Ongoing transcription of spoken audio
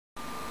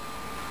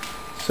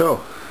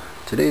So,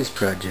 today's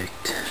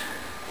project,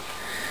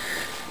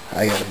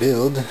 I gotta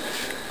build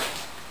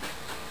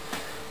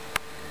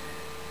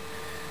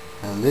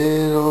a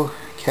little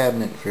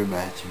cabinet for a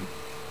bathroom.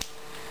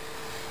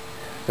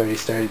 I've already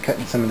started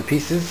cutting some of the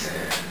pieces.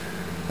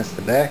 That's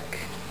the back.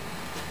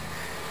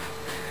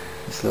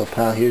 This little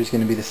pile here is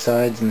going to be the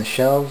sides and the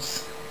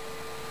shelves.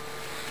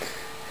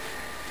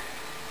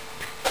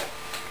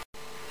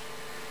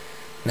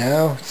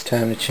 Now it's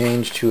time to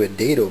change to a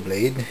dado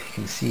blade. You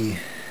can see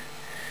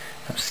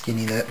how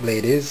skinny that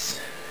blade is.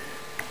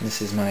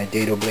 This is my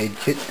dado blade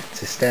kit.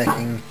 It's a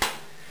stacking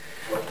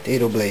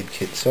dado blade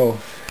kit. So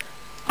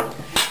gotta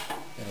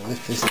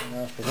lift this thing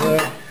off of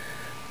there,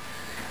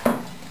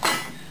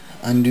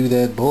 undo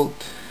that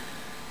bolt,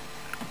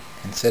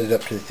 and set it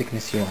up to the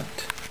thickness you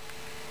want.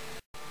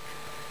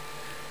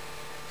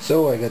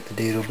 So I got the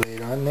dado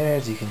blade on there,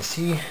 as you can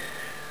see.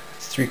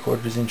 It's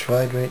 3/4 inch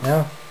wide right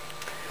now.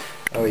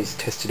 I always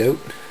test it out,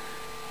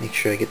 make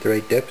sure I get the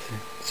right depth.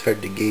 It's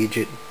hard to gauge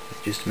it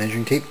with just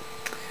measuring tape.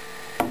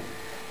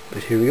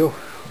 But here we go.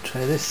 I'll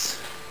try this,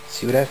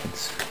 see what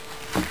happens.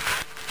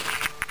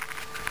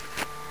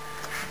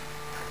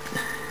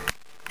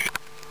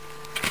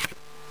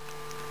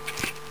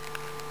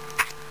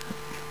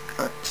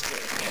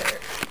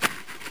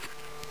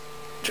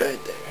 Try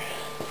it there.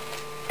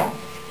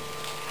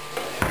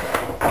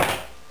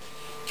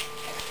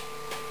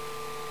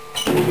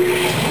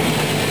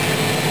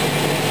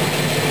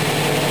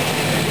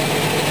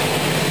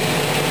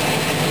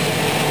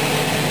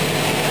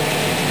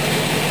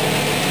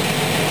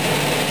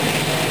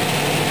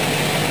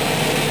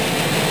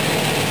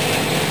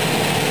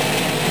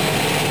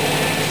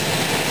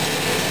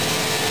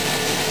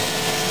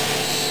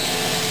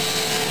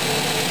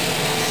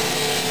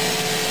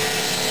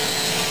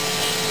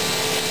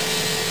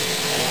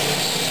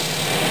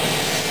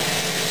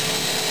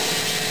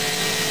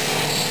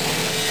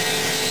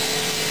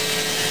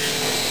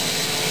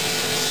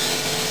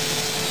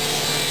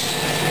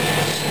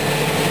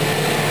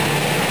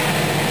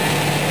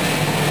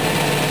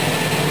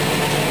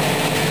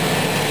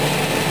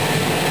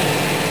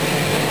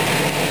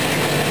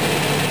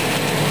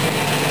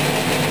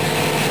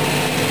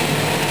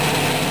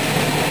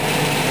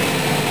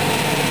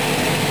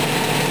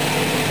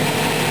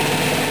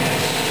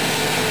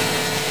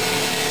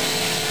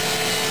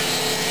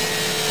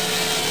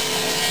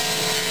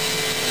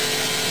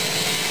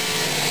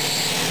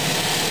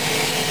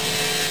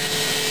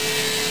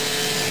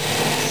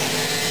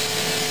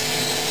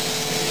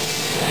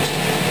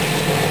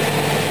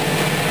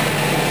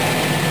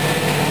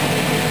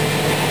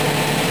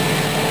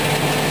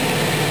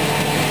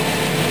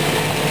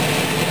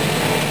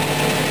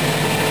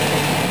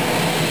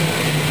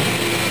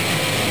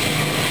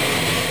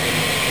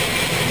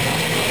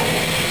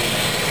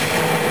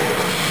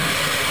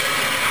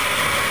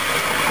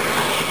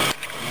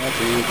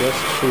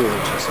 Just 2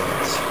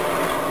 sides.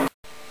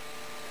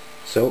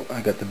 So I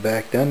got the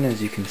back done,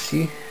 as you can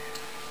see.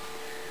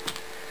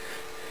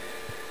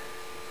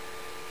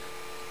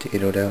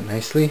 Dadoed out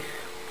nicely.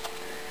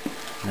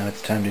 Now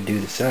it's time to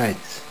do the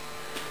sides.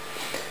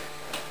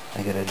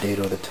 I gotta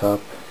dado the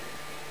top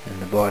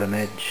and the bottom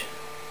edge.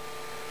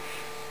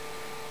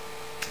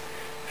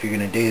 If you're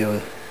gonna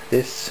dado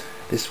this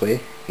way,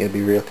 you gotta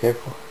be real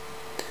careful,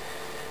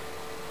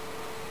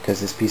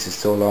 because this piece is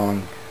so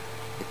long.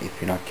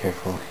 If you're not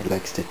careful, it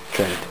likes to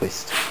try to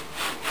twist,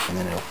 and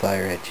then it'll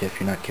fire at you if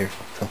you're not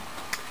careful. So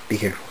be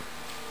careful.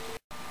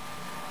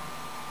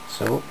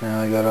 So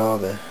now I got all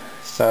the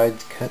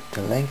sides cut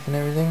to length and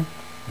everything.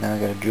 Now I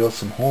gotta drill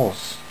some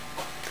holes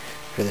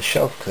for the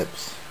shelf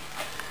clips,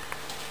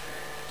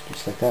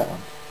 just like that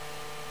one.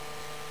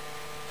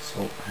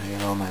 So I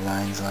got all my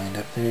lines lined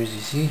up there, as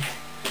you see,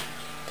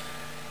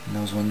 and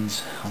those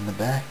ones on the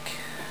back.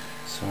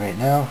 So right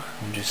now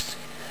I'm just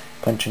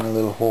punching a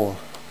little hole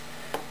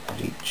at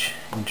each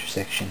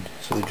intersection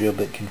so the drill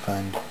bit can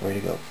find where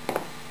to go.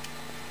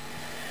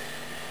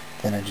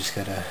 Then I just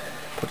gotta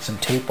put some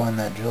tape on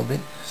that drill bit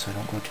so I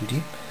don't go too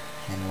deep,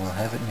 and we'll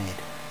have it made.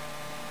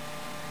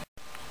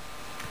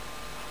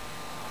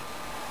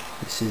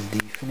 This is the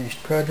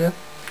finished product.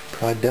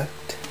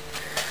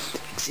 You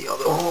can see all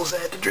the holes I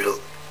had to drill.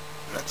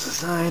 That's the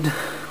side.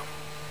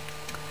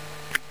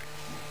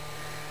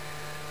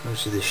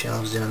 Most of the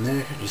shelves down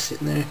there are just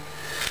sitting there.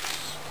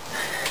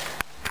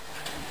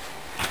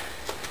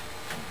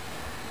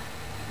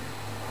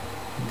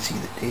 You can see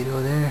the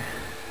dado there,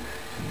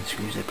 and the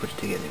screws I put it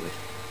together with.